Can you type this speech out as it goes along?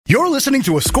You're listening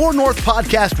to a Score North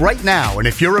podcast right now, and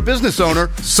if you're a business owner,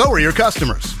 so are your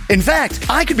customers. In fact,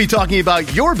 I could be talking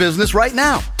about your business right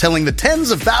now, telling the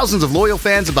tens of thousands of loyal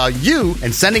fans about you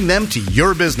and sending them to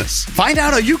your business. Find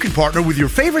out how you can partner with your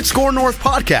favorite Score North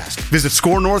podcast. Visit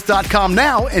scorenorth.com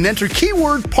now and enter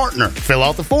keyword partner. Fill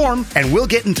out the form, and we'll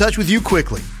get in touch with you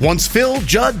quickly. Once Phil,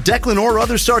 Judd, Declan, or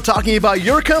others start talking about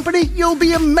your company, you'll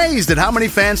be amazed at how many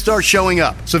fans start showing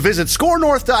up. So visit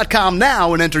scorenorth.com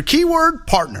now and enter keyword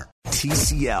partner.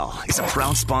 TCL is a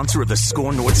proud sponsor of the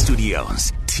Score North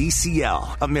Studios.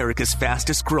 TCL, America's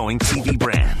fastest growing TV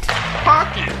brand.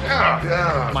 Hockey,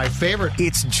 yeah. My favorite.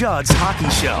 It's Judd's Hockey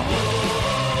Show.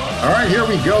 All right, here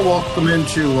we go. Welcome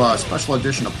into a special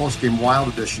edition, a post-game wild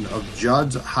edition of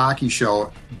Judd's Hockey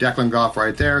Show. Declan Goff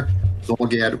right there.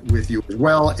 Zolgad with you as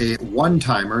well, a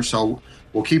one-timer. So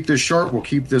we'll keep this short, we'll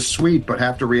keep this sweet, but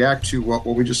have to react to what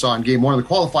we just saw in Game 1 of the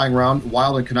qualifying round.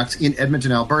 Wild and Canucks in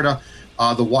Edmonton, Alberta.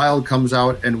 The Wild comes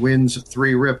out and wins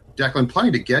 3-rip. Declan,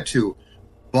 plenty to get to,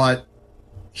 but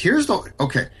here's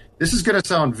this is going to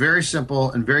sound very simple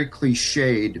and very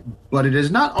cliched, but it has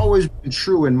not always been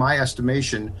true in my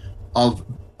estimation of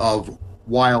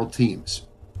Wild teams.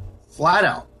 Flat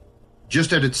out,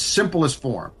 just at its simplest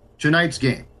form, tonight's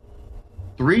game,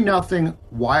 3-0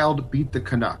 Wild beat the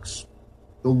Canucks.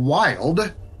 The Wild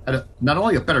had not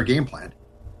only a better game plan,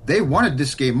 they wanted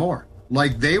this game more.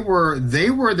 Like they were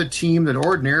the team that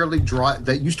ordinarily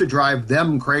that used to drive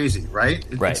them crazy, right?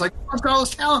 Right. It's like, what's got all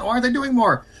this talent? Why aren't they doing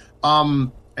more?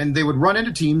 And they would run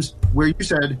into teams where you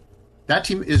said that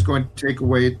team is going to take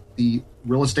away the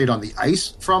real estate on the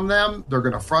ice from them. They're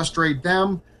going to frustrate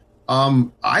them.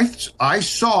 I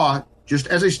saw, just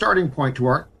as a starting point to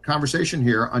our conversation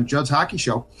here on Judd's Hockey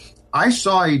Show, I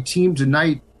saw a team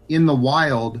tonight in the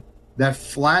Wild that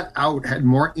flat out had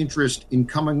more interest in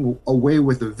coming away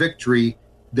with a victory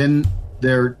than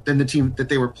the team that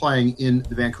they were playing in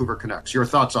the Vancouver Canucks. Your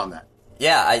thoughts on that?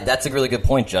 Yeah, that's a really good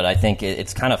point, Judd. I think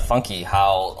it's kind of funky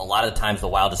how a lot of the times the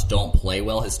Wild just don't play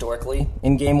well historically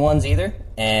in Game 1s either.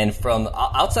 And from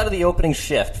outside of the opening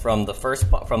shift, from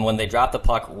when they dropped the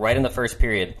puck right in the first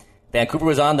period, Vancouver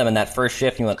was on them in that first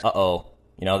shift, and you went, uh-oh,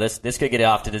 this could get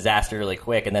off to disaster really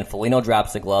quick. And then Foligno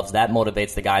drops the gloves. That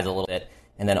motivates the guys a little bit.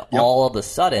 And then all of a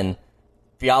sudden,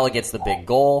 Fiala gets the big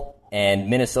goal, and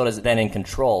Minnesota's then in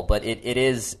control. But it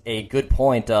is a good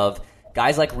point of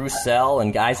guys like Roussel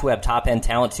and guys who have top-end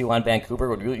talent, too, on Vancouver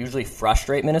would usually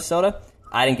frustrate Minnesota.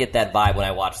 I didn't get that vibe when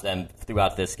I watched them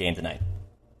throughout this game tonight.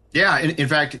 Yeah, in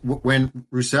fact, when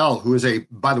Roussel, who is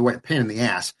by the way, a pain in the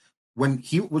ass, when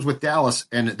he was with Dallas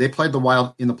and they played the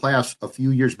Wild in the playoffs a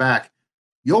few years back,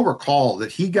 you'll recall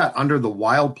that he got under the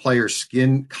Wild player's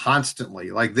skin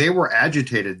constantly. Like, they were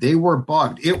agitated. They were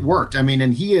bugged. It worked. I mean,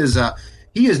 and he is not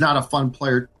a fun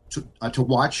player to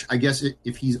watch. I guess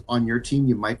if he's on your team,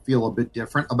 you might feel a bit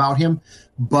different about him.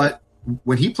 But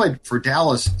when he played for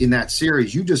Dallas in that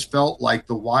series, you just felt like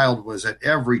the Wild was at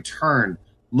every turn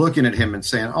looking at him and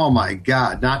saying, oh, my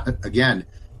God, not again.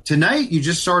 Tonight, you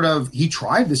just he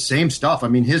tried the same stuff. I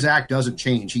mean, his act doesn't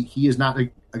change. He is not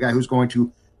a guy who's going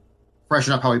to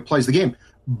freshen up how he plays the game.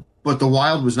 But the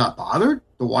Wild was not bothered.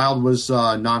 The Wild was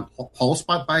non-pulsed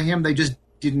by him. They just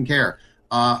didn't care.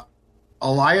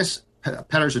 Elias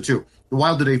Pettersson, too. The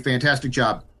Wild did a fantastic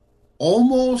job.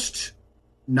 Almost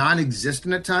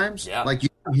non-existent at times. Yeah. Like, you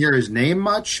don't hear his name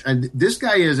much. And this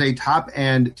guy is a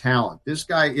top-end talent. This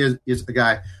guy is a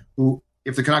guy who,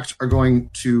 if the Canucks are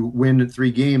going to win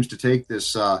 3 games to take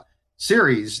this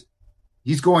series,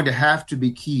 he's going to have to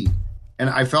be key. And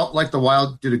I felt like the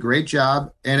Wild did a great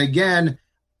job. And again,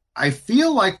 I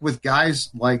feel like with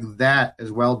guys like that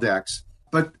as well, Dex,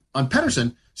 but on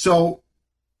Pettersson, so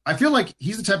I feel like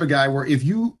he's the type of guy where if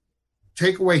you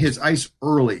take away his ice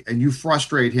early and you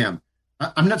frustrate him,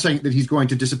 I'm not saying that he's going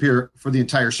to disappear for the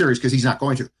entire series because he's not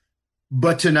going to.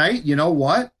 But tonight, you know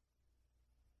what?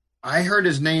 I heard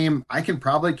his name. I can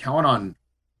probably count on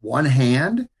one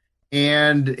hand.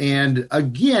 And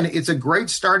again, it's a great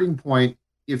starting point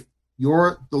if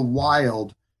you're the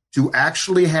Wild to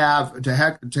actually have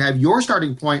your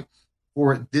starting point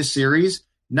for this series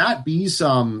not be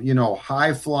some,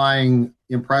 high flying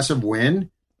impressive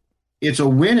win. It's a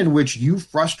win in which you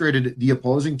frustrated the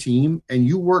opposing team and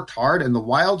you worked hard, and the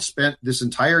Wild spent this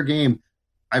entire game,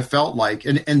 I felt like,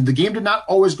 and the game did not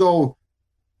always go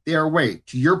their way.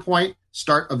 To your point,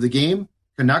 start of the game,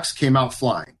 Canucks came out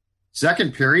flying.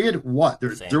 Second period,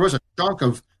 there was a chunk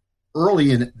of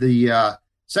early in the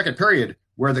second period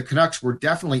where the Canucks were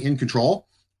definitely in control,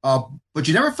 but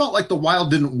you never felt like the Wild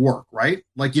didn't work, right?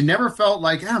 Like you never felt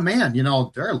like,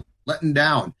 they're letting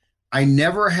down. I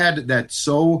never had that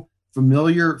so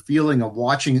familiar feeling of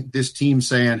watching this team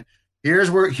saying,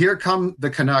 Here come the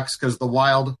Canucks because the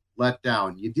Wild let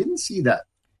down. You didn't see that.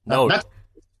 No,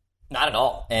 not at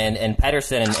all. And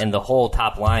Pedersen and the whole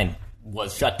top line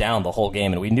was shut down the whole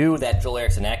game. And we knew that Joel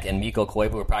Eriksson Ek and Mikko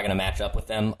Koivu were probably going to match up with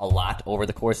them a lot over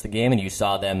the course of the game. And you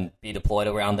saw them be deployed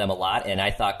around them a lot. And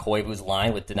I thought Koivu's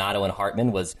line with Donato and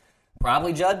Hartman was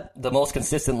probably, Judd, the most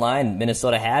consistent line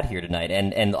Minnesota had here tonight.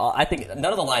 And I think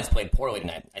none of the lines played poorly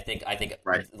tonight. I think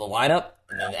right. The lineup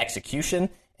and the execution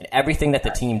and everything that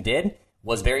the team did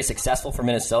was very successful for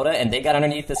Minnesota, and they got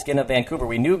underneath the skin of Vancouver.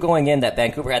 We knew going in that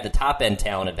Vancouver had the top-end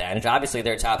talent advantage. Obviously,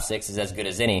 their top six is as good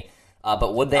as any,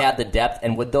 but would they have the depth,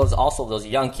 and would those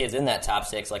young kids in that top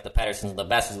six, like the Pedersens and the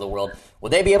Besses of the world,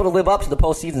 would they be able to live up to the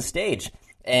postseason stage?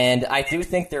 And I do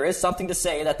think there is something to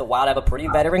say that the Wild have a pretty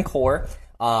veteran core.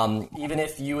 Even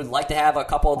if you would like to have a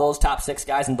couple of those top six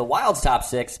guys in the Wild's top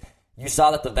six, you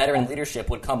saw that the veteran leadership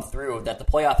would come through, that the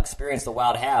playoff experience the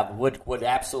Wild have would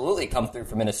absolutely come through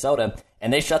for Minnesota,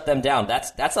 and they shut them down.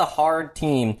 That's a hard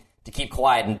team to keep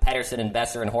quiet, and Pedersen and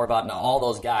Besser and Horvat and all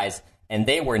those guys, and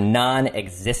they were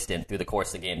non-existent through the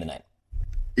course of the game tonight.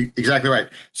 Exactly right.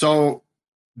 So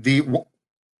the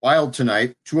Wild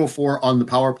tonight, 204 on the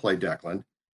power play, Declan.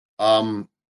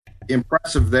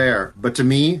 Impressive there. But to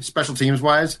me, special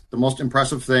teams-wise, the most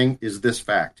impressive thing is this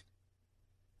fact.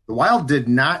 The Wild did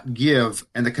not give,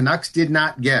 and the Canucks did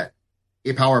not get,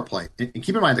 a power play. And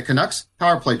keep in mind, the Canucks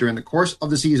power play during the course of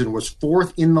the season was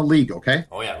fourth in the league, okay?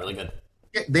 Oh, yeah, really good.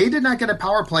 They did not get a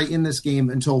power play in this game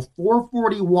until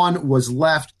 4:41 was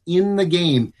left in the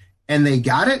game, and they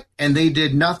got it, and they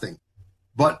did nothing.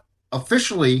 But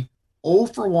officially, 0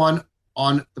 for 1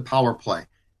 on the power play.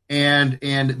 And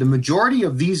the majority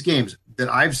of these games that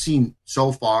I've seen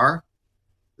so far,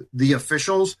 the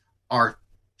officials are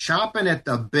chomping at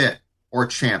the bit, or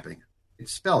champing.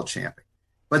 It's spelled champing.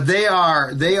 But they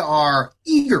are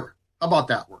eager. How about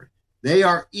that word? They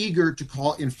are eager to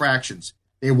call infractions.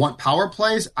 They want power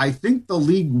plays. I think the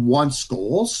league wants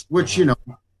goals, which,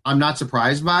 I'm not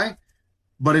surprised by.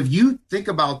 But if you think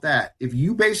about that, if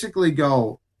you basically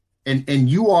go and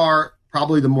you are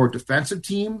probably the more defensive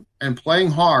team and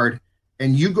playing hard,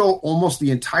 and you go almost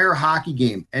the entire hockey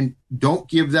game and don't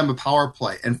give them a power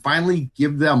play and finally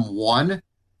give them one,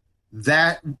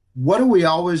 that what do we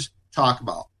always talk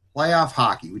about? Playoff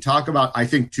hockey. We talk about, I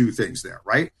think, two things there,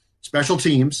 right? Special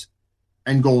teams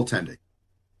and goaltending.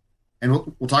 And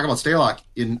we'll talk about Stalock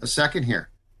in a second here.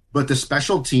 But the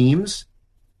special teams,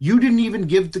 you didn't even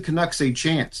give the Canucks a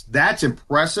chance. That's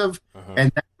impressive,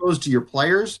 and that goes to your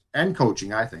players and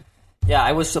coaching, I think. Yeah,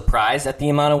 I was surprised at the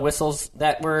amount of whistles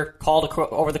that were called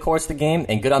over the course of the game,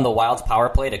 and good on the Wild's power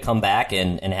play to come back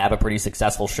and have a pretty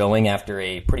successful showing after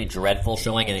a pretty dreadful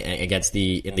showing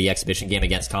in the exhibition game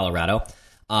against Colorado.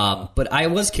 But I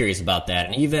was curious about that,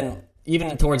 and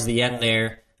even towards the end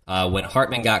there, when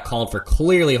Hartman got called for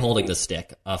clearly holding the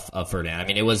stick of Furlan. I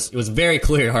mean, it was very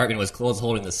clear Hartman was close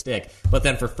holding the stick, but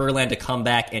then for Furlan to come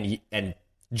back and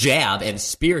jab and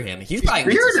spear him, he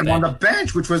probably speared him on the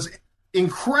bench, which was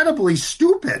incredibly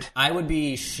stupid. I would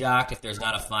be shocked if there's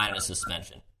not a fine and a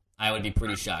suspension. I would be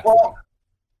pretty shocked. Well,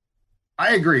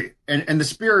 I agree. And the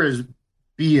spear is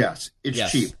BS. It's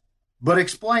cheap. But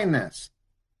explain this.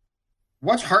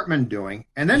 What's Hartman doing?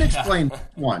 And then explain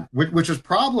one, which was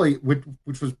probably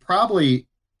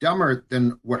dumber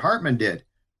than what Hartman did.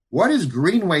 What is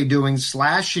Greenway doing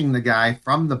slashing the guy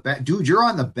from the bench? Dude, you're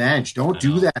on the bench. Don't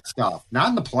do that stuff. Not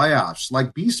in the playoffs.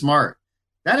 Like, be smart.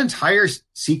 That entire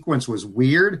sequence was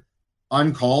weird,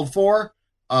 uncalled for,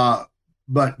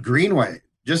 but Greenway,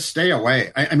 just stay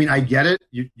away. I mean, I get it.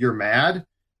 You're mad.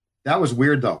 That was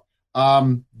weird, though.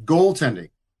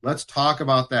 Goaltending. Let's talk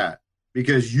about that,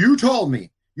 because you told me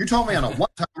on a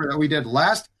one-timer that we did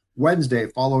last Wednesday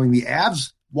following the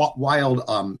Avs Wild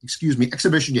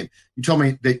exhibition game. You told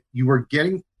me that you were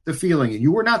getting the feeling, and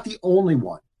you were not the only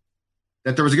one,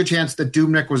 that there was a good chance that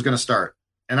Dubnyk was going to start.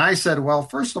 And I said, well,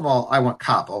 first of all, I want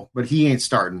Capo, but he ain't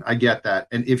starting. I get that.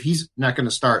 And if he's not going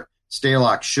to start,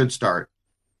 Stalock should start.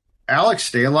 Alex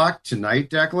Stalock tonight,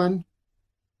 Declan,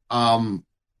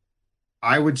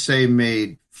 I would say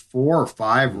made 4 or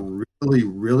 5 really,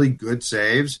 really good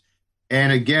saves.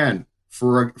 And again,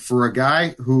 for a guy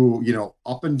who,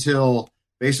 up until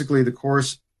basically the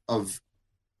course of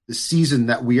the season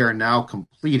that we are now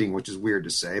completing, which is weird to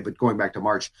say, but going back to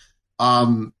March,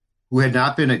 who had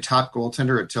not been a top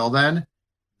goaltender until then,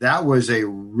 that was a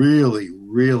really,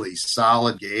 really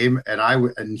solid game,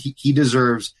 and he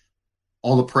deserves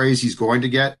all the praise he's going to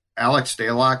get. Alex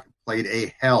Stalock played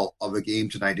a hell of a game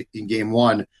tonight in Game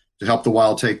 1 to help the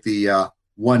Wild take the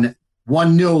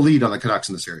 1-0 lead on the Canucks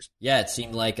in the series. Yeah, it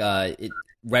seemed like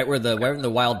right when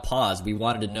the Wild paused, we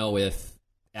wanted to know if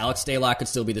Alex Stalock could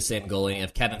still be the same goalie, and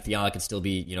if Kevin Fiala could still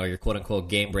be, your quote-unquote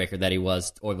game breaker that he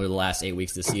was over the last 8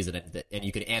 weeks of the season, and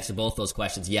you could answer both those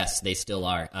questions, yes, they still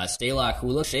are. Stalock, who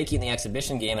looked shaky in the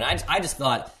exhibition game, and I just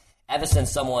thought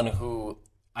Evason's someone who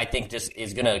I think just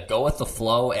is going to go with the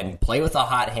flow and play with a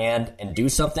hot hand and do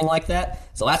something like that.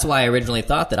 So that's why I originally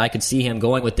thought that I could see him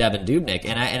going with Devin Dubnyk,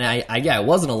 and I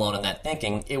wasn't alone in that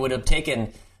thinking. It would have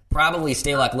taken probably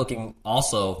Stalock looking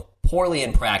also poorly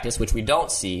in practice, which we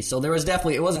don't see. So there was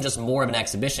definitely, it wasn't just more of an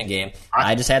exhibition game.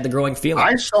 I just had the growing feeling.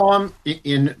 I saw him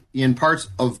in parts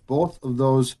of both of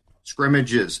those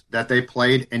scrimmages that they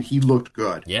played, and he looked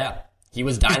good. Yeah, he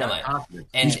was dynamite.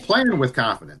 He's playing with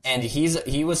confidence. And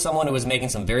he was someone who was making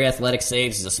some very athletic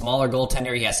saves. He's a smaller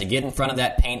goaltender. He has to get in front of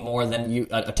that paint more than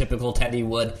a typical goaltender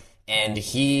would. And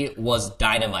he was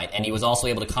dynamite. And he was also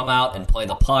able to come out and play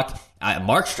the puck.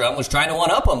 Markstrom was trying to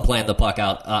one-up him playing the puck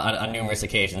out on numerous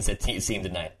occasions, it seemed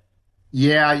tonight.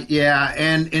 Yeah.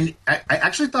 And I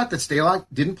actually thought that Stalock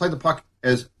didn't play the puck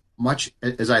as much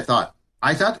as I thought.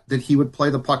 I thought that he would play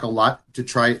the puck a lot to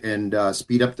try and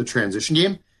speed up the transition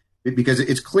game, because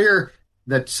it's clear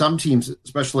that some teams,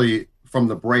 especially from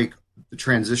the break, the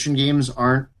transition games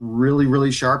aren't really,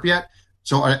 really sharp yet.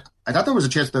 So I thought there was a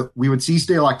chance that we would see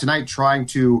Stalock tonight trying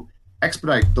to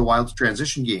expedite the Wild's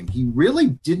transition game. He really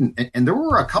didn't. And there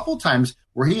were a couple times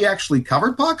where he actually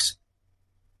covered pucks,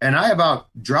 and I about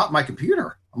dropped my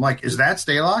computer. I'm like, is that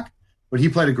Stalock? But he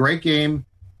played a great game.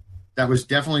 That was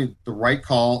definitely the right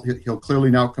call. He'll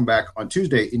clearly now come back on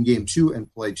Tuesday in Game 2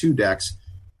 and play 2 decks.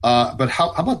 But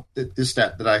how about this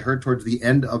stat that I heard towards the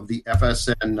end of the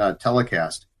FSN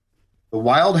telecast? The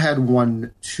Wild had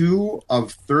won 2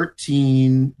 of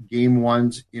 13 Game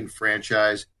 1s in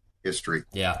franchise history.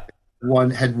 Yeah.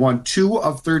 Had won 2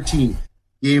 of 13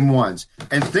 Game 1s.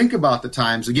 And think about the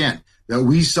times, again, that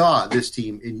we saw this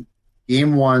team in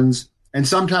Game 1s. And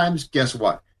sometimes, guess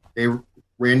what? They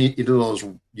ran into those,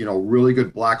 really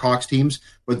good Blackhawks teams.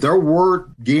 But there were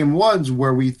Game 1s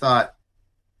where we thought,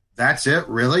 that's it,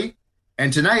 really?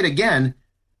 And tonight, again,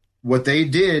 what they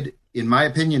did, in my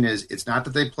opinion, is it's not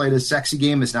that they played a sexy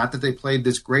game. It's not that they played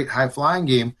this great high-flying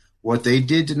game. What they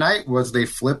did tonight was they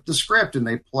flipped the script and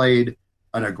they played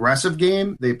an aggressive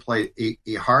game. They played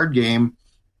a hard game.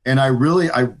 And I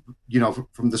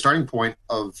from the starting point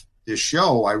of this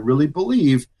show, I really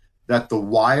believe that the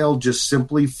Wild just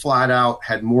simply flat out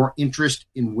had more interest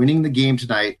in winning the game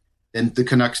tonight than the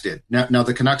Canucks did. Now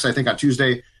the Canucks, I think, on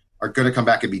Tuesday are going to come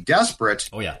back and be desperate.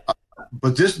 Oh, yeah.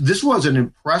 But this was an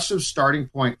impressive starting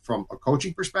point from a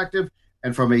coaching perspective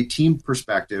and from a team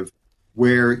perspective,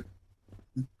 where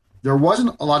there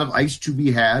wasn't a lot of ice to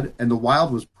be had, and the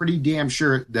Wild was pretty damn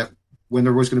sure that when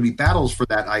there was going to be battles for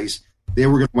that ice, they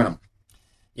were going to win them.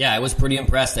 Yeah, I was pretty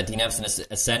impressed that Dean Evason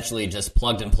essentially just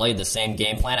plugged and played the same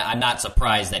game plan. I'm not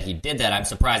surprised that he did that. I'm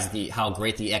surprised at how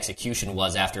great the execution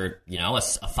was after, a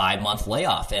 5-month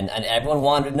layoff. And everyone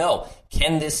wanted to know,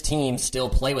 can this team still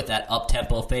play with that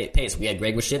up-tempo pace? We had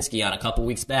Greg Wyshynski on a couple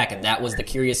weeks back, and that was the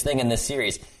curious thing in this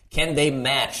series. Can they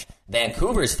match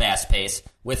Vancouver's fast pace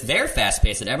with their fast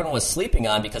pace that everyone was sleeping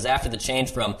on? Because after the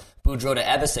change from Boudreau to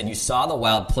Evason, you saw the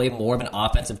Wild play more of an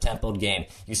offensive tempoed game.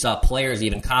 You saw players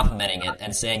even complimenting it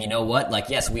and saying, you know what,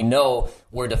 yes, we know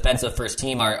we're a defensive first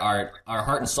team. Our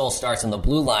heart and soul starts in the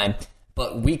blue line,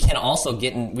 but we can also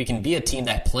we can be a team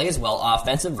that plays well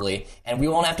offensively, and we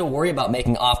won't have to worry about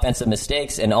making offensive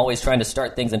mistakes and always trying to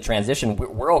start things in transition.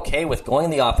 We're okay with going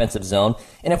in the offensive zone,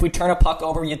 and if we turn a puck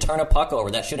over, you turn a puck over.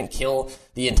 That shouldn't kill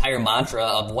the entire mantra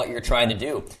of what you're trying to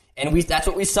do. And that's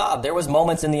what we saw. There was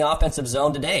moments in the offensive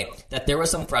zone today that there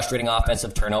was some frustrating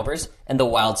offensive turnovers, and the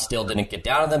Wild still didn't get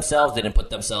down on themselves, didn't put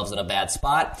themselves in a bad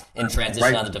spot in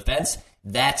transition on the defense.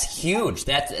 That's huge.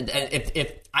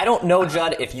 If I don't know,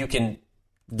 Judd, if you can.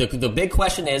 The big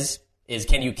question is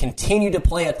can you continue to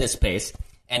play at this pace?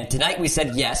 And tonight we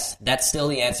said yes. That's still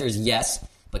the answer is yes.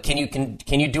 But can you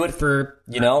do it for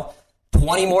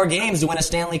 20 more games to win a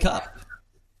Stanley Cup?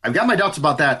 I've got my doubts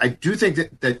about that. I do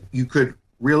think that you could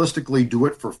realistically do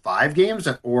it for 5 games,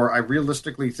 or I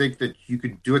realistically think that you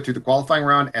could do it through the qualifying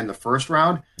round and the first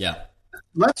round. Yeah.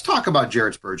 Let's talk about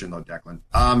Jared Spurgeon, though,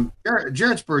 Declan.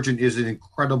 Jared Spurgeon is an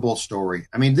incredible story.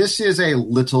 I mean, this is a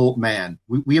little man.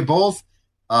 We have both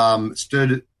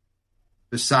stood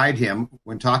beside him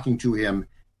when talking to him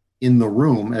in the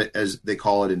room, as they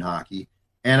call it in hockey.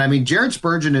 And I mean, Jared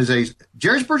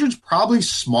Spurgeon's probably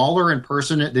smaller in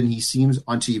person than he seems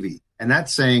on TV, and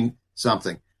that's saying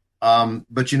something.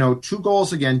 But 2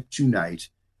 goals again tonight.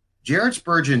 Jared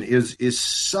Spurgeon is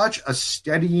such a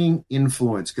steadying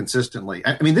influence consistently.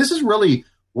 I mean, this is really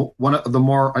one of the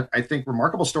more, I think,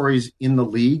 remarkable stories in the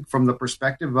league from the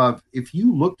perspective of, if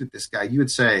you looked at this guy, you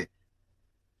would say,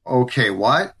 Okay,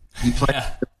 what? He plays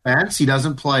defense. He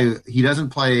doesn't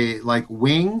play like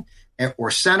wing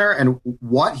or center. And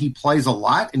what? He plays a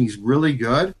lot and he's really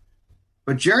good.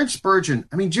 But Jared Spurgeon,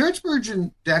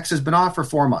 Dex, has been off for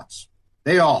 4 months.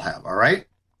 They all have, all right?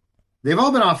 They've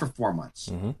all been off for 4 months.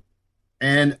 Mm-hmm.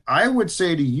 And I would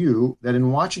say to you that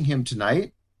in watching him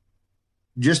tonight,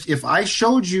 just if I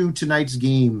showed you tonight's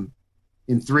game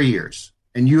in 3 years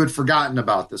and you had forgotten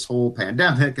about this whole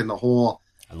pandemic and the whole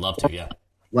I'd love to, yeah.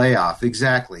 layoff,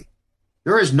 exactly.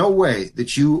 There is no way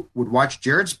that you would watch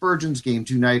Jared Spurgeon's game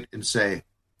tonight and say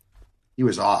he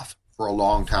was off for a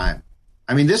long time.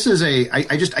 I mean, this is I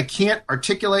can't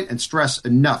articulate and stress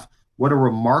enough what a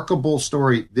remarkable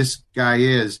story this guy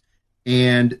is.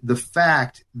 And the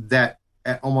fact that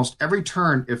at almost every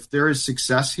turn, if there is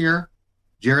success here,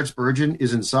 Jared Spurgeon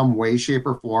is in some way, shape,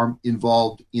 or form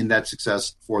involved in that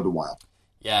success for the Wild.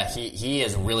 Yeah, he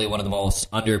is really one of the most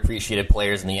underappreciated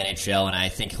players in the NHL, and I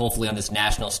think hopefully on this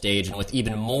national stage and with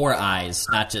even more eyes,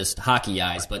 not just hockey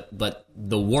eyes, but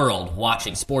the world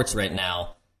watching sports right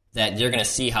now, that you're going to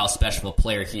see how special a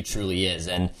player he truly is.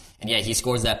 And yeah, he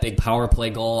scores that big power play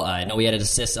goal. I know he had an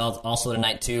assist also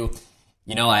tonight too.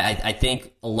 You know, I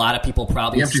think a lot of people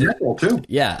probably too.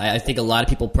 Yeah, I think a lot of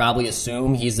people probably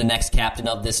assume he's the next captain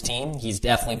of this team. He's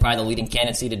definitely probably the leading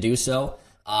candidacy to do so.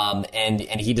 And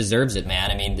he deserves it, man.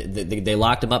 I mean, they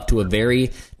locked him up to a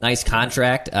very nice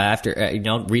contract after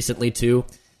recently too.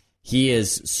 He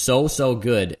is so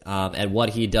good at what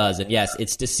he does, and yes,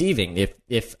 it's deceiving.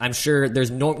 If I'm sure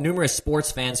there's numerous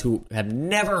sports fans who have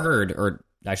never heard, or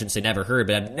I shouldn't say never heard,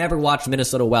 but have never watched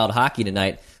Minnesota Wild hockey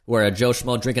tonight, where a Joe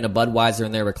Schmo drinking a Budweiser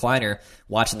in their recliner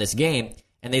watching this game,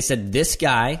 and they said this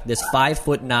guy, this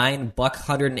 5'9",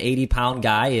 180-pound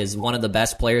guy, is one of the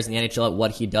best players in the NHL at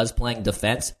what he does playing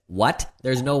defense. What?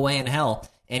 There's no way in hell,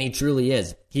 and he truly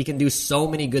is. He can do so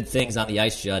many good things on the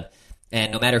ice, Judd.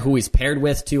 And no matter who he's paired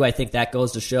with, too, I think that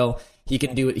goes to show he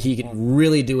can do it. He can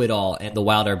really do it all, and the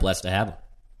Wild are blessed to have him.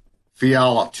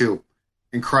 Fiala, too.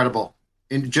 Incredible.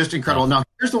 Just incredible. Now,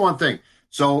 here's the one thing.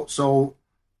 So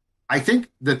I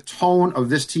think the tone of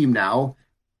this team now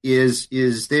is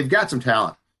they've got some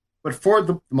talent. But for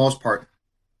the most part,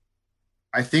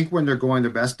 I think when they're going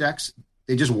their best, Dex,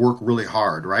 they just work really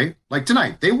hard, right? Like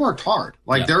tonight, they worked hard.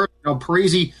 Like they're,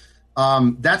 Parisi,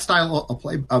 that style of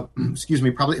play,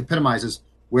 probably epitomizes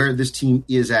where this team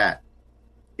is at.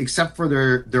 Except for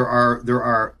there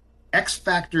are X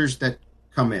factors that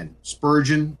come in.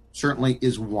 Spurgeon certainly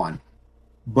is one.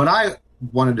 But I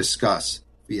want to discuss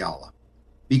Fiala.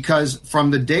 Because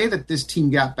from the day that this team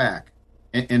got back,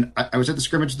 and I was at the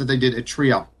scrimmage that they did at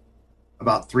Trio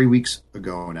about 3 weeks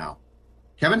ago now,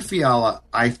 Kevin Fiala,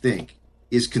 I think,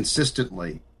 is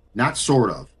consistently, not sort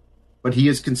of, but he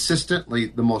is consistently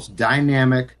the most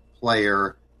dynamic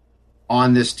player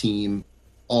on this team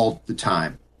all the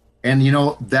time. And,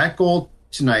 that goal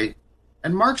tonight,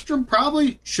 and Markstrom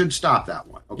probably should stop that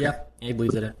one. Okay? Yep, he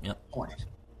believes it in. Yep.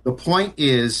 The point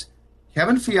is,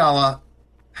 Kevin Fiala,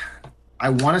 I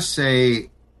want to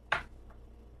say,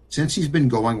 since he's been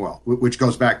going well, which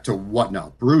goes back to what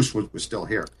now? Bruce was still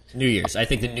here. New Year's. I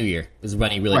think the New Year is when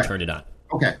he really turned it on.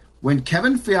 Okay. When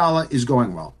Kevin Fiala is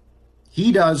going well,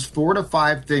 he does 4 to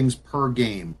 5 things per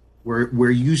game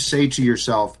where you say to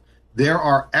yourself, there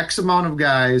are X amount of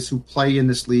guys who play in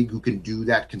this league who can do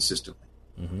that consistently.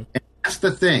 Mm-hmm. And that's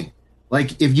the thing.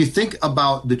 Like, if you think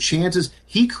about the chances,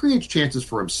 he creates chances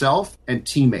for himself and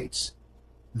teammates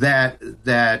that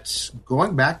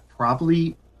going back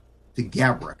probably to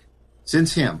Gabrick,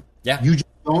 since him, you just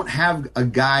don't have a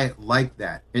guy like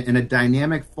that and a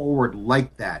dynamic forward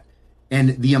like that.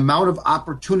 And the amount of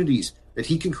opportunities that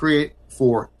he can create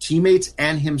for teammates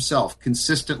and himself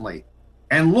consistently.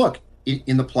 And look,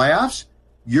 in the playoffs,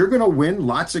 you're going to win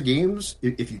lots of games,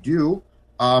 if you do,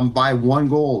 by 1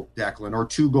 goal, Declan, or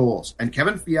 2 goals. And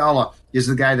Kevin Fiala is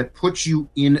the guy that puts you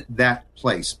in that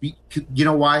place. You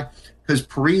know why? Because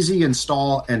Parisi and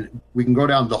Stahl, and we can go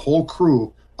down the whole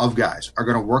crew of guys, are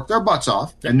going to work their butts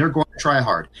off, and they're going to try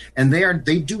hard. And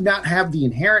they do not have the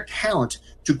inherent talent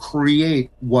to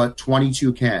create what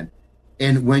 22 can.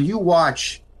 And when you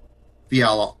watch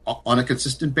Fiala on a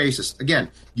consistent basis, again,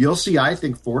 you'll see, I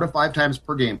think, 4 to 5 times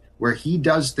per game where he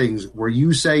does things where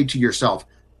you say to yourself,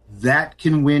 that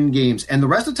can win games. And the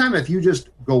rest of the time, if you just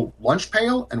go lunch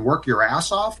pail and work your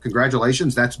ass off,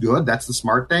 congratulations, that's good. That's the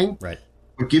smart thing. Right.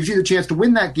 What gives you the chance to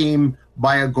win that game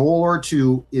by a goal or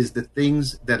two is the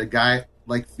things that a guy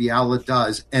like Fiala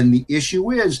does. And the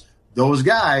issue is those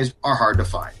guys are hard to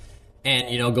find.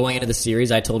 And, going into the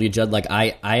series, I told you, Judd, like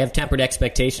I have tempered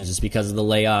expectations just because of the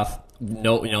layoff.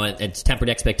 no, it's tempered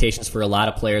expectations for a lot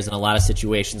of players in a lot of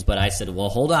situations. But I said, well,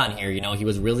 hold on here. He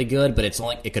was really good, but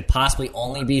it could possibly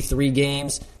only be 3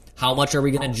 games. How much are we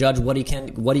going to judge what he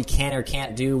can or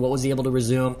can't do? What was he able to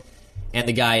resume? And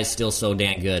the guy is still so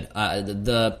dang good.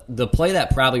 The play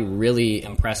that probably really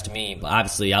impressed me,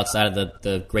 obviously outside of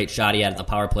the great shot he had in the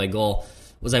power play goal,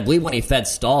 was I believe when he fed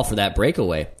Stahl for that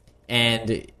breakaway.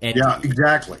 And yeah,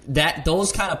 exactly.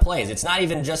 Those kind of plays. It's not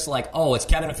even just like, oh, it's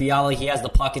Kevin Fiala. He has the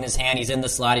puck in his hand. He's in the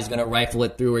slot. He's going to rifle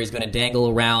it through, or he's going to dangle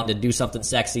around and do something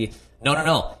sexy.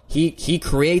 No. He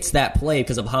creates that play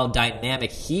because of how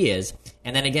dynamic he is.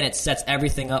 And then again, it sets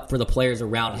everything up for the players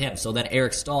around him. So then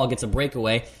Eric Stahl gets a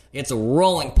breakaway. It's a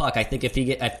rolling puck. I think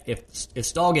if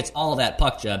Stahl gets all of that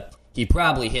puck, Judd, he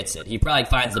probably hits it. He probably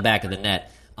finds the back of the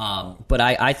net. But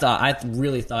I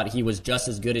really thought he was just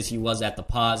as good as he was at the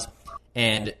pause.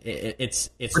 And it's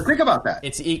think about that.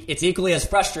 It's equally as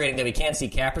frustrating that we can't see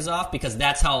Kaprizov, because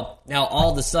that's how now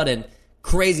all of a sudden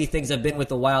crazy things have been with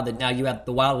the Wild, that now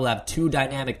the Wild will have 2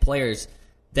 dynamic players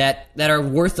that are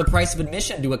worth the price of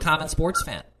admission to a common sports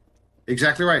fan.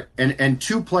 Exactly right. And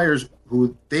 2 players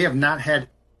who they have not had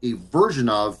a version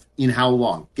of in how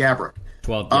long? Gabrick.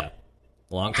 12, yeah.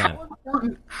 Long time.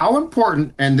 How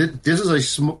important, and this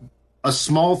is a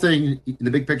small thing in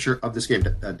the big picture of this game,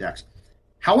 Dex.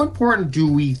 How important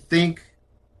do we think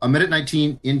a minute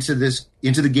 19 into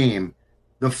the game,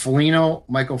 the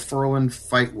Foligno-Michael Ferland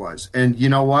fight was? And you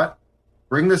know what?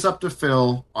 Bring this up to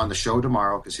Phil on the show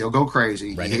tomorrow, because he'll go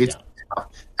crazy. He hates this stuff.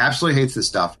 Absolutely hates this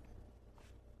stuff.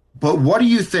 But what do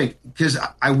you think? Because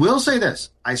I will say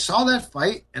this. I saw that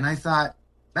fight, and I thought,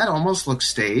 that almost looked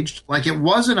staged. Like, it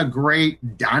wasn't a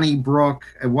great Donnybrook.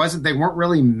 They weren't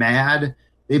really mad.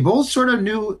 They both sort of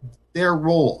knew their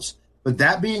roles. But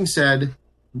that being said,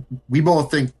 we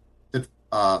both think that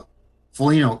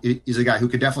Foligno is a guy who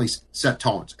could definitely set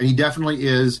tones. And he definitely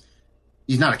is.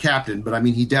 He's not a captain, but I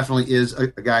mean, he definitely is a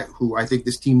guy who I think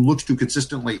this team looks to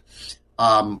consistently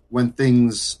when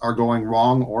things are going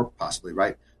wrong or possibly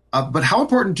right. But how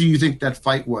important do you think that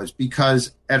fight was?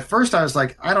 Because at first I was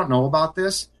like, I don't know about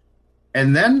this.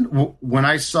 And then when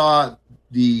I saw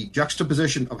the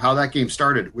juxtaposition of how that game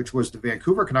started, which was the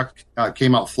Vancouver Canucks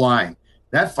came out flying,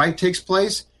 that fight takes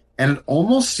place. And it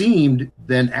almost seemed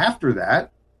then after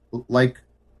that, like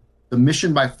the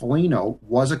mission by Foligno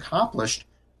was accomplished,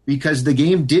 because the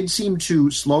game did seem to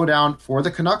slow down for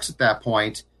the Canucks at that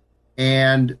point.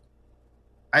 And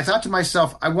I thought to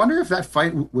myself, I wonder if that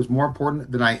fight was more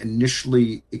important than I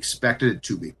initially expected it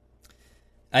to be.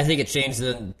 I think it changed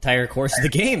the entire course of the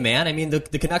game, man. I mean, the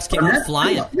Canucks came out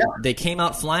flying. Yeah. They came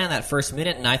out flying that first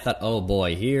minute, and I thought, oh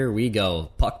boy, here we go.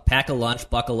 Pack a lunch,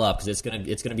 buckle up, because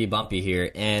it's gonna be bumpy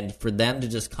here. And for them to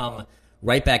just come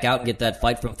right back out and get that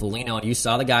fight from Foligno, and you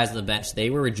saw the guys on the bench, they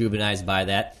were rejuvenized by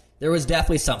that. There was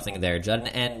definitely something there, Judd.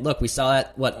 And look, we saw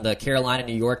that the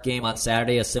Carolina-New York game on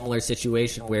Saturday, a similar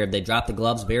situation where they dropped the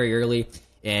gloves very early,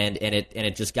 and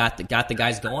it just got the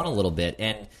guys going a little bit.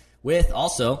 And with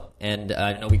also, and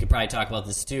I know we could probably talk about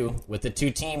this too, with the 2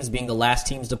 teams being the last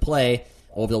teams to play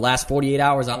over the last 48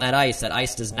 hours on that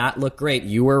ice does not look great.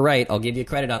 You were right. I'll give you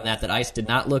credit on that ice did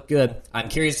not look good. I'm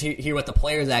curious to hear what the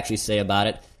players actually say about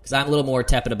it, because I'm a little more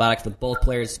tepid about it,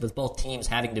 with both teams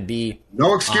having to be...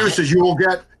 No excuses. You will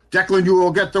get... Declan, you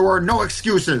will get the word no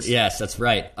excuses. Yes, that's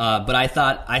right. But I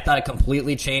thought it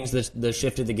completely changed the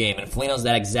shift of the game. And Foligno's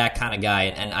that exact kind of guy.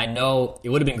 And I know it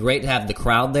would have been great to have the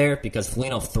crowd there, because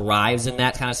Foligno thrives in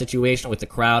that kind of situation with the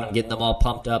crowd and getting them all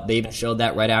pumped up. They even showed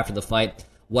that right after the fight,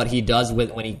 what he does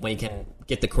when he can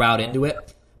get the crowd into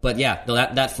it. But yeah, no,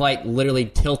 that fight literally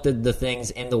tilted the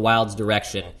things in the Wild's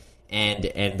direction.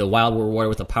 And the Wild were rewarded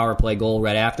with a power play goal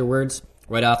right afterwards,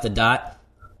 right off the dot.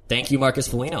 Thank you, Marcus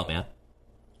Foligno, man.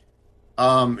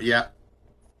 Yeah.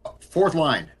 4th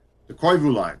line, the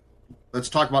Koivu line. Let's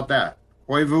talk about that.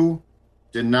 Koivu,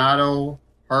 Donato,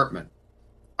 Hartman.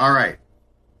 All right.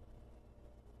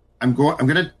 I'm going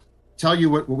to tell you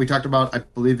what we talked about. I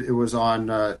believe it was on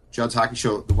Judd's Hockey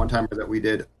Show, the one-timer that we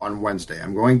did on Wednesday.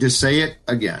 I'm going to say it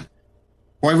again.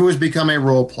 Koivu has become a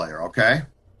role player, okay?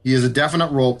 He is a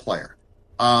definite role player.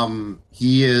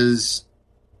 He has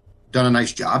done a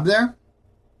nice job there.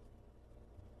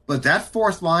 But that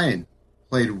 4th line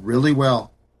played really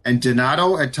well. And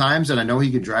Donato at times, and I know he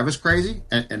can drive us crazy,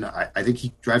 and I think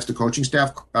he drives the coaching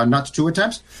staff nuts too at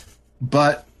times.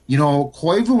 But,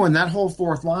 Koivu and that whole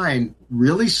 4th line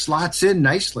really slots in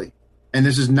nicely. And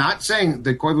this is not saying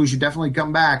that Koivu should definitely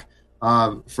come back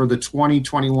for the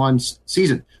 2021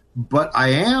 season. But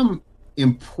I am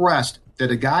impressed that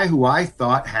a guy who I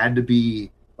thought had to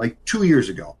be, like 2 years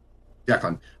ago,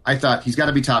 Declan, I thought he's got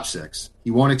to be top 6.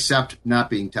 He won't accept not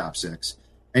being top 6.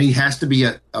 and he has to be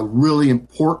a really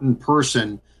important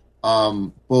person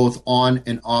both on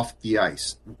and off the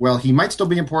ice. Well, he might still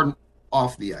be important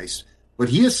off the ice, but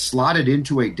he is slotted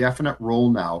into a definite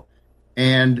role now.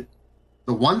 And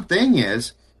the one thing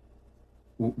is,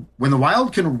 when the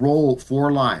Wild can roll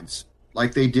 4 lines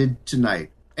like they did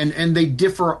tonight, and they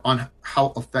differ on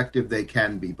how effective they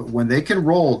can be, but when they can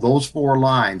roll those 4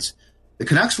 lines, the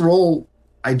Canucks roll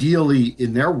ideally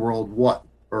in their world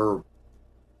or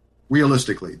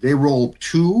realistically, they roll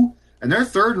 2, and their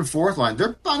third and fourth line,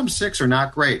 their bottom 6 are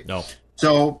not great. No.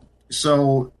 So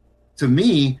to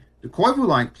me, the Koivu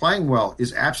line playing well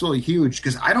is absolutely huge,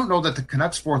 because I don't know that the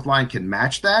Canucks' fourth line can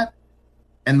match that.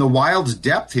 And the Wild's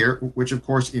depth here, which of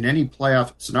course in any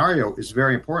playoff scenario is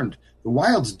very important, the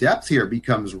Wild's depth here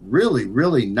becomes really,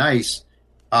 really nice.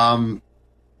 And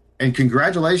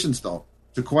congratulations, though,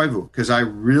 to Koivu, because I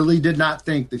really did not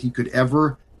think that he could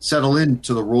ever settle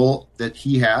into the role that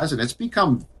he has. And it's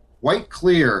become quite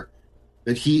clear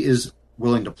that he is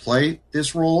willing to play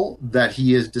this role, that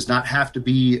he does not have to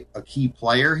be a key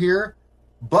player here,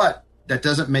 but that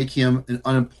doesn't make him an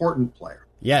unimportant player.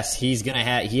 Yes, him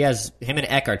and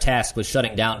Eck are tasked with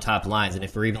shutting down top lines, and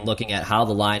if we're even looking at how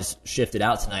the lines shifted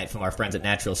out tonight from our friends at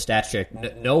Natural Stat Check,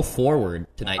 no forward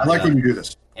tonight. I like when you do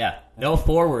this. Yeah, no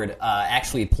forward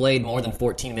actually played more than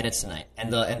 14 minutes tonight,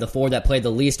 and the forward that played the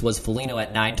least was Foligno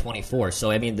at 9:24. So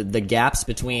I mean, the gaps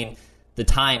between the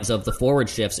times of the forward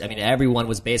shifts, I mean, everyone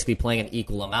was basically playing an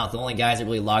equal amount. The only guys that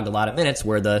really logged a lot of minutes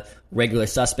were the regular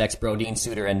suspects, Brodin,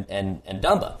 Suter, and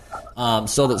Dumba.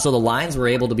 So the lines were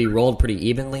able to be rolled pretty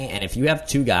evenly, and if you have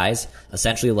 2 guys,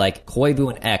 essentially like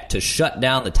Koivu and Eck, to shut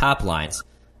down the top lines,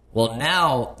 well,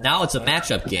 now it's a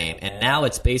matchup game, and now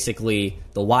it's basically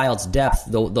the Wild's depth.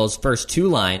 Those first 2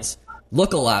 lines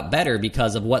look a lot better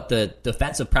because of what the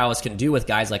defensive prowess can do with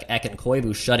guys like Eck and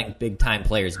Koivu shutting big-time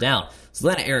players down. So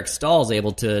then Eric Staal is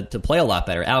able to play a lot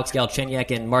better. Alex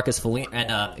Galchenyuk and Matt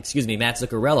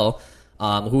Zuccarello,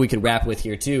 who we could wrap with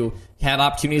here too, have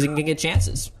opportunities and can get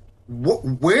chances.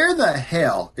 Where the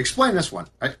hell, explain this one,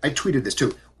 I tweeted this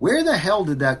too, where the hell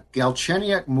did that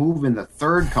Galchenyuk move in the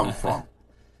third come from?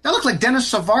 That looked like Dennis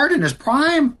Savard in his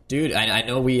prime. Dude, I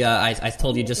know I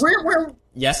told you just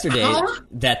yesterday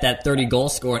that 30-goal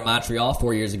score in Montreal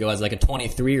 4 years ago as like a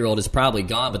 23-year-old is probably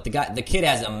gone, but the kid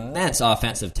has immense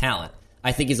offensive talent.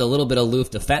 I think he's a little bit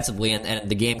aloof defensively, and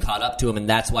the game caught up to him, and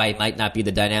that's why he might not be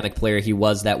the dynamic player he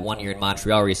was that 1 year in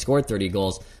Montreal where he scored 30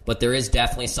 goals, but there is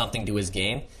definitely something to his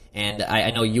game, and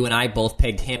I know you and I both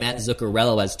pegged him and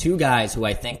Zuccarello as 2 guys who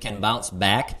I think can bounce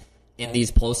back in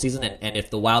these postseason, and if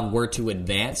the Wild were to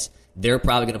advance, they're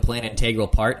probably going to play an integral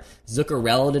part.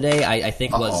 Zuccarello today, I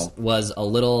think, was a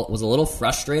little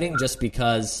frustrating just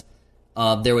because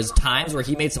there was times where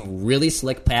he made some really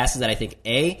slick passes that I think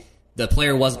A, the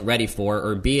player wasn't ready for,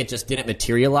 or B, it just didn't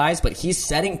materialize. But he's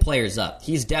setting players up.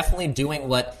 He's definitely doing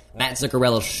what Matt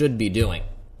Zuccarello should be doing.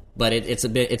 But it's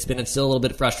still a little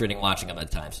bit frustrating watching him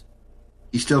at times.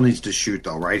 He still needs to shoot,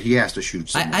 though, right? He has to shoot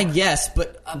somewhere. I guess,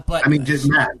 but I mean, just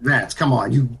Matt, come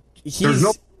on, there's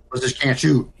no just can't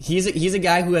shoot. He's a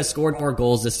guy who has scored more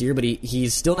goals this year, but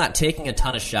he's still not taking a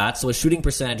ton of shots. So his shooting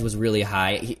percentage was really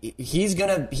high. He's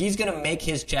gonna make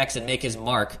his checks and make his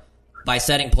mark by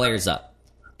setting players up.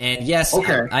 And yes,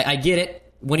 okay. I get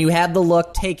it. When you have the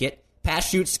look, take it. Pass,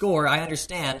 shoot, score. I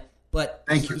understand. But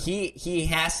he's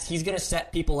going to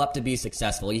set people up to be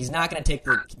successful. He's not going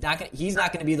to he's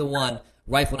not going to be the one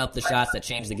rifling up the shots that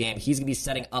change the game. He's going to be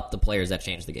setting up the players that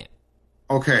change the game.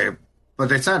 Okay, but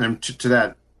they signed him to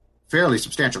that fairly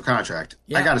substantial contract.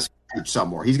 Yeah. I got to shoot some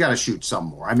more. He's got to shoot some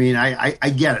more. I mean, I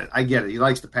get it. I get it. He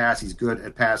likes to pass. He's good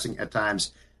at passing at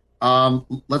times.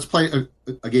 Let's play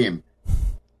a game.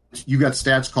 You got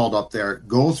stats called up there.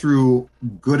 Go through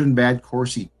good and bad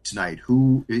Corsi tonight.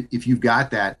 Who, if you've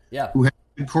got that, who had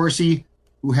good Corsi,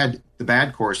 who had the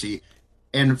bad Corsi.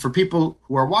 And for people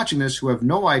who are watching this who have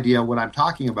no idea what I'm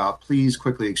talking about, please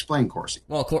quickly explain Corsi.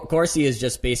 Well, Corsi is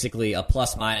just basically a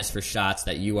plus-minus for shots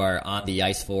that you are on the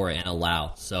ice for and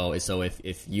allow. So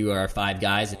if you are 5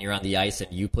 guys and you're on the ice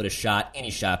and you put a shot,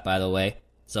 any shot, by the way,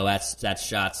 so that's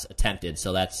shots attempted.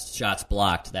 So that's shots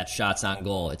blocked. That's shots on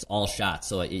goal. It's all shots.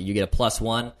 So you get a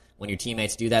 +1 when your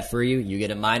teammates do that for you. You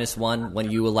get a -1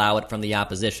 when you allow it from the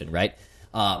opposition, right?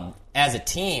 As a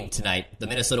team tonight, the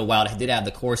Minnesota Wild did have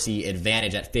the Corsi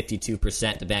advantage at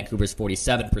 52% to Vancouver's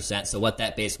 47%. So what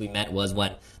that basically meant was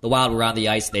when the Wild were on the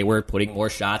ice, they were putting more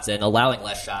shots and allowing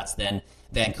less shots than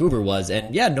Vancouver was.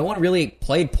 And yeah, no one really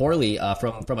played poorly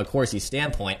from a Corsi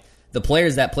standpoint. The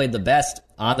players that played the best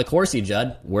on the Corsi,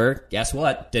 Judd, were, guess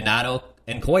what, Donato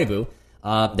and Koivu.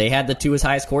 They had the two as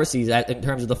highest Corsi's in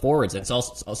terms of the forwards, and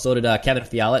so did Kevin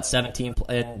Fiala at 17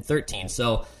 and 13.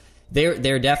 So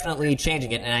they're definitely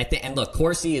changing it. And look,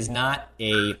 Corsi is not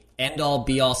a end-all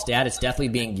be-all stat. It's definitely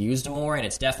being used more, and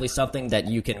it's definitely something that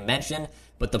you can mention.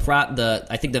 But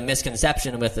I think the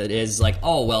misconception with it is like,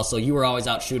 oh well, so you were always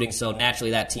out shooting, so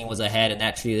naturally that team was ahead, and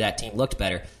naturally that team looked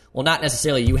better. Well, not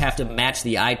necessarily. You have to match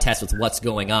the eye test with what's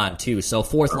going on too. So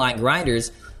fourth line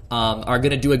grinders are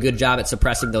going to do a good job at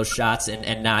suppressing those shots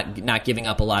and not giving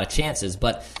up a lot of chances.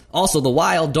 But also the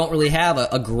Wild don't really have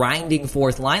a grinding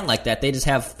fourth line like that. They just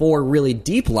have four really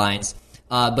deep lines.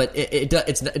 But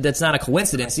that's not a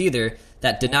coincidence either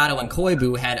that Donato and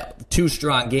Koivu had two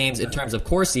strong games in terms of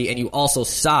Corsi, and you also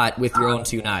saw it with your own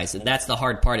two eyes. And that's the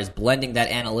hard part, is blending that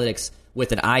analytics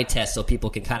with an eye test so people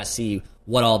can kind of see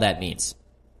what all that means.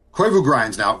 Koivu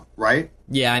grinds now, right?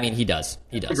 Yeah, I mean, he does.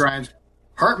 He grinds.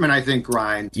 Hartman, I think,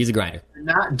 grinds. He's a grinder.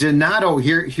 Donato,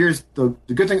 here's the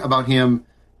good thing about him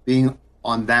being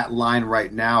on that line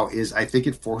right now is I think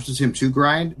it forces him to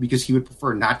grind because he would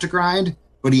prefer not to grind,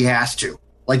 but he has to.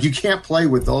 Like, you can't play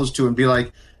with those two and be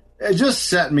like, hey, just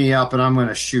set me up and I'm going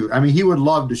to shoot. I mean, he would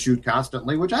love to shoot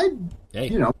constantly, which I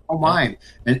don't mind.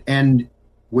 And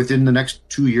within the next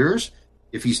 2 years,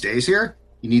 if he stays here,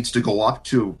 he needs to go up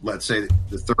to, let's say,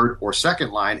 the third or second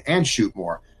line and shoot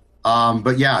more.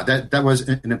 But yeah, that was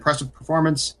an impressive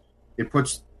performance. It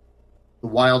puts the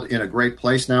Wild in a great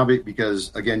place now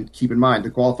because, again, keep in mind,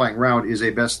 the qualifying round is a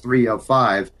best 3 of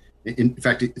 5. In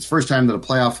fact, it's the first time that a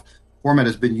playoff format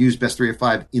has been used best 3 of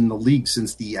 5 in the league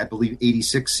since the, I believe,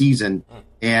 86 season.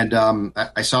 And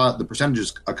I saw the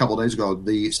percentages a couple of days ago.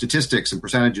 The statistics and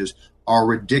percentages are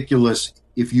ridiculous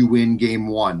if you win game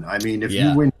one. I mean, if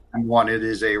you win game one, it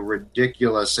is a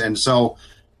ridiculous. And so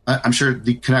I'm sure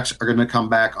the Canucks are going to come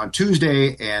back on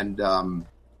Tuesday and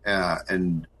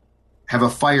have a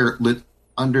fire lit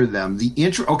under them.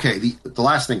 The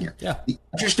last thing here. Yeah. The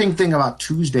interesting thing about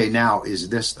Tuesday now is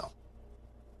this, though.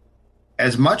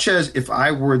 As much as if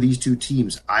I were these two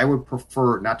teams, I would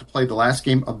prefer not to play the last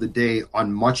game of the day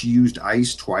on much used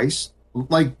ice twice.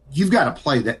 Like, you've got to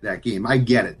play that game. I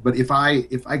get it. But if I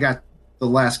got the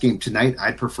last game tonight,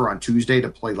 I'd prefer on Tuesday to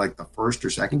play like the first or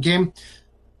second game.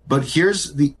 But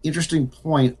here's the interesting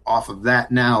point off of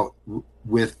that now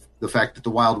with the fact that the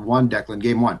Wild won, Declan,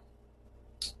 game one.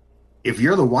 If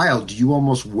you're the Wild, do you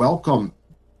almost welcome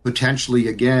potentially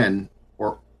again,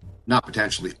 or not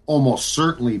potentially, almost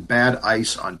certainly bad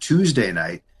ice on Tuesday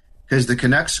night, because the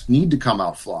Canucks need to come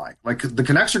out flying. Like, the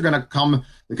Canucks are going to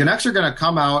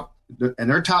come out, and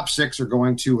their top six are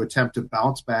going to attempt to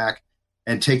bounce back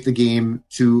and take the game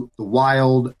to the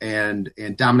Wild and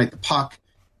dominate the puck.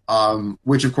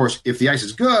 Which, of course, if the ice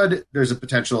is good, there's a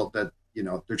potential that,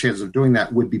 their chances of doing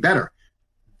that would be better.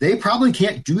 They probably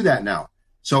can't do that now.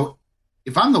 So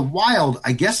if I'm the Wild,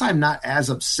 I guess I'm not as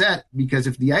upset, because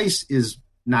if the ice is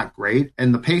not great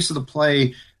and the pace of the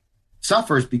play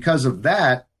suffers because of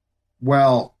that,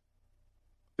 well,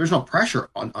 there's no pressure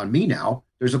on me now.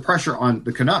 There's a pressure on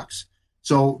the Canucks.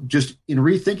 So just in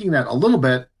rethinking that a little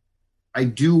bit, I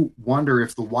do wonder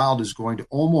if the Wild is going to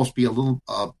almost be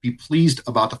be pleased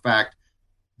about the fact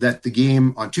that the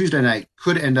game on Tuesday night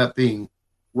could end up being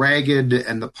ragged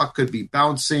and the puck could be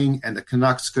bouncing and the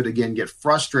Canucks could again get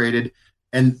frustrated.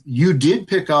 And you did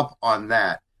pick up on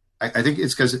that. I think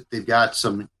it's because they've got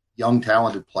some young,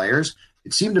 talented players.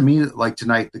 It seemed to me like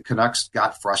tonight the Canucks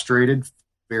got frustrated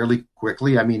fairly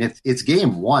quickly. I mean, it's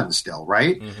game one still,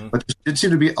 right? Mm-hmm. But there did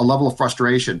seem to be a level of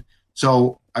frustration.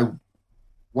 So I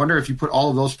wonder if you put all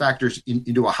of those factors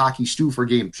into a hockey stew for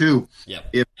game two,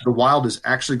 if the Wild is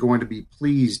actually going to be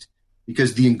pleased,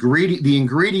 because the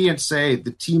ingredients say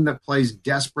the team that plays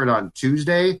desperate on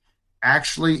Tuesday,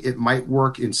 actually it might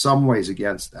work in some ways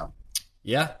against them.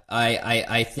 Yeah,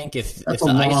 I think that's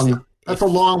a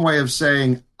long way of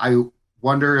saying I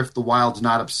wonder if the Wild's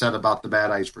not upset about the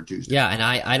bad ice for Tuesday. Yeah, and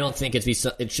I don't think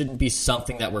it shouldn't be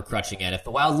something that we're crutching at. If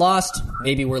the Wild lost,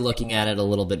 maybe we're looking at it a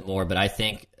little bit more, but I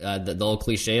think the old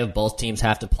cliche of both teams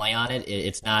have to play on it.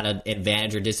 It's not an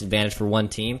advantage or disadvantage for one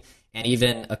team. And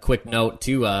even a quick note,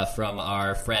 too, from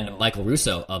our friend Michael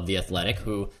Russo of The Athletic,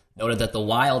 who noted that the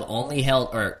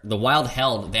Wild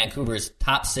held Vancouver's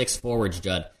top six forwards,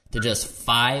 Judd, to just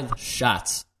 5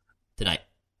 shots tonight.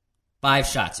 5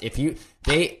 shots. If you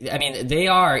take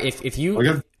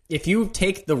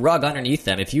the rug underneath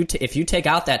them, if you take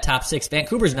out that top six,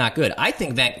 Vancouver's not good. I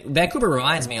think Vancouver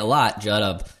reminds me a lot,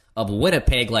 Judd, of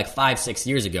Winnipeg like 5-6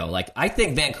 years ago. Like, I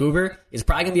think Vancouver is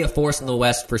probably going to be a force in the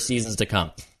West for seasons to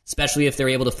come, especially if they're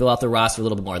able to fill out the roster a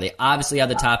little bit more. They obviously have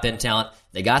the top end talent.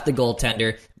 They got the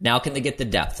goaltender. Now can they get the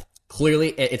depth? Clearly,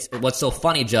 it's what's so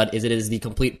funny, Judd, is it is the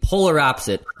complete polar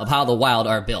opposite of how the Wild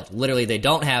are built. Literally, they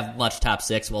don't have much top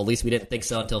six. Well, at least we didn't think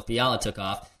so until Fiala took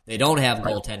off. They don't have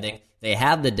goaltending. They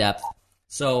have the depth.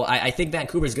 So I think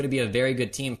Vancouver is going to be a very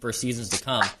good team for seasons to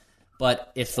come.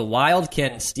 But if the Wild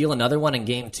can steal another one in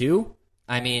Game 2,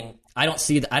 I mean, I don't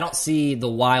see the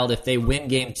Wild, if they win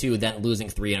Game 2, then losing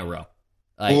 3 in a row.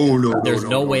 There's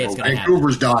no way it's going to happen.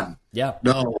 Vancouver's done. Yeah.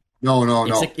 No.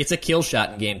 It's a kill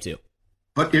shot in Game 2.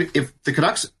 But if the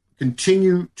Canucks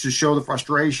continue to show the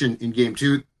frustration in Game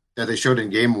 2 that they showed in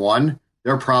Game 1,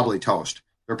 they're probably toast.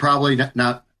 They're probably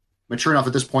not mature enough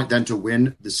at this point then to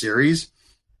win the series.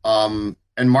 And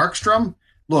Markstrom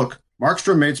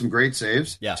made some great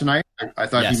saves tonight. I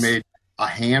thought he made a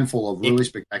handful of really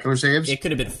spectacular saves. It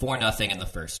could have been 4-0 in the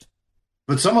first.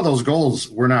 But some of those goals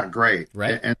were not great.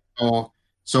 Right. And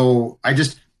so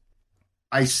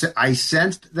I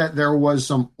sensed that there was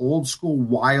some old school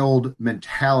Wild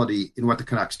mentality in what the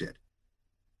Canucks did.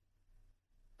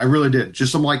 I really did.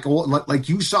 Just some like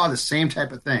you saw the same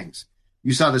type of things.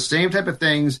 You saw the same type of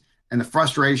things and the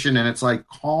frustration, and it's like,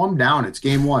 calm down. It's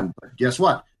Game 1. But guess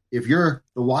what? If you're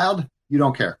the Wild, you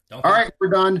don't care. All right, we're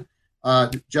done.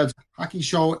 Judd's Hockey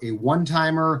Show, a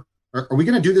one-timer. Are we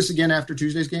going to do this again after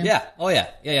Tuesday's game? Yeah. Oh, yeah.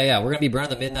 Yeah. We're going to be burning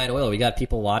the midnight oil. We got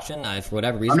people watching for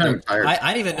whatever reason. I'm not tired.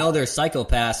 I didn't even know there's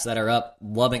psychopaths that are up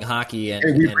loving hockey. And,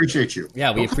 hey, we appreciate you.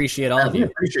 Yeah, we appreciate all of you.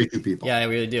 We appreciate you people. Yeah, I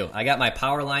really do. I got my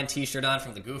Powerline t-shirt on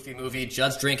from the Goofy movie.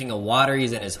 Judd's drinking a water.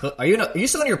 He's in his hood. Are you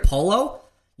still in your polo?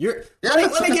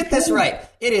 Let me get this right.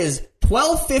 It is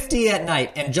 12:50 at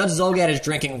night, and Judd Zolgad is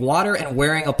drinking water and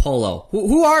wearing a polo.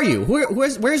 Who are you?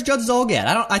 Where's Judd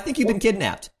Zolgad? I think you've been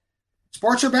kidnapped.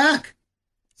 Sports are back.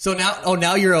 So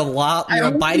now you're a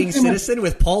abiding citizen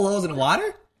with polos and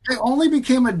water? I only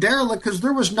became a derelict because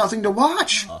there was nothing to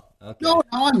watch. Oh, okay. No,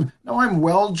 now I'm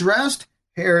well dressed,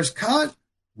 hair's cut,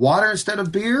 water instead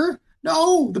of beer.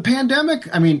 No, the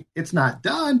pandemic. I mean, it's not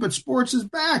done, but sports is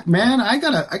back, man. I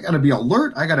gotta be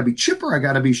alert. I gotta be chipper. I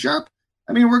gotta be sharp.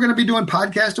 I mean, we're gonna be doing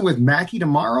podcasting with Mackie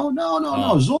tomorrow.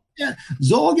 No.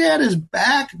 Zolgad is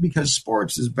back because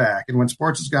sports is back, and when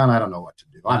sports is gone, I don't know what to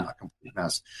do. I'm a complete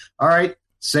mess. All right.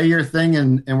 Say your thing,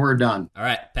 and we're done. All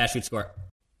right, pass, shoot, score.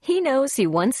 He knows you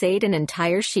once ate an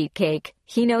entire sheet cake.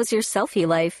 He knows your selfie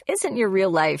life isn't your real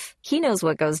life. He knows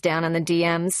what goes down on the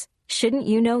DMs. Shouldn't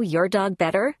you know your dog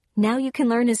better? Now you can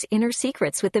learn his inner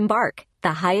secrets with Embark,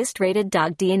 the highest-rated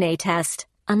dog DNA test.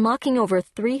 Unlocking over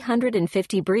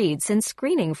 350 breeds and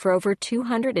screening for over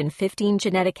 215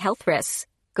 genetic health risks.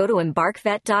 Go to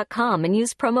EmbarkVet.com and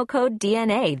use promo code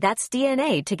DNA, that's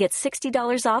DNA, to get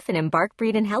 $60 off an Embark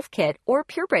Breed and Health Kit or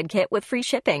Purebred Kit with free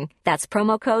shipping. That's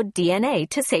promo code DNA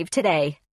to save today.